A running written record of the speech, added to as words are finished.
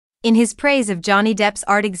In his praise of Johnny Depp's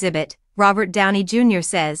art exhibit, Robert Downey Jr.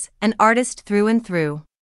 says, "An artist through and through."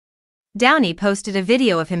 Downey posted a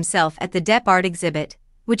video of himself at the Depp art exhibit,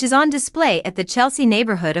 which is on display at the Chelsea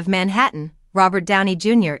neighborhood of Manhattan. Robert Downey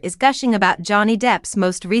Jr. is gushing about Johnny Depp's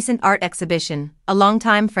most recent art exhibition, a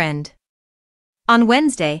longtime friend. On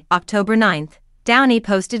Wednesday, October 9th, Downey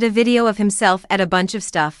posted a video of himself at a bunch of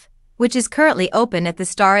stuff, which is currently open at the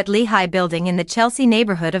Star at Lehigh building in the Chelsea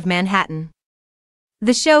neighborhood of Manhattan.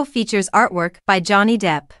 The show features artwork by Johnny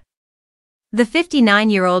Depp. The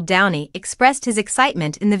 59-year-old Downey expressed his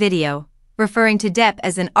excitement in the video, referring to Depp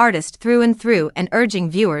as an artist through and through and urging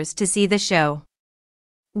viewers to see the show.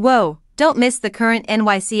 "Whoa, don't miss the current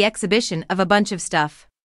NYC exhibition of a bunch of stuff.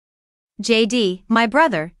 JD, my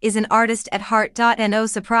brother, is an artist at heart. No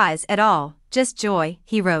surprise at all, just joy,"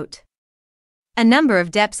 he wrote. A number of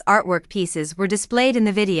Depp's artwork pieces were displayed in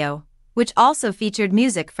the video, which also featured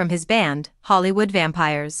music from his band, Hollywood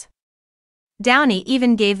Vampires. Downey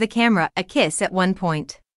even gave the camera a kiss at one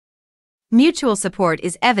point. Mutual support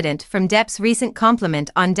is evident from Depp's recent compliment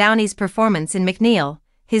on Downey's performance in McNeil,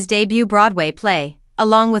 his debut Broadway play,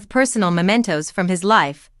 along with personal mementos from his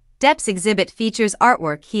life. Depp's exhibit features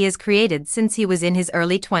artwork he has created since he was in his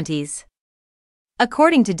early 20s.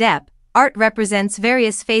 According to Depp, art represents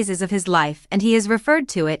various phases of his life and he has referred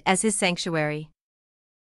to it as his sanctuary.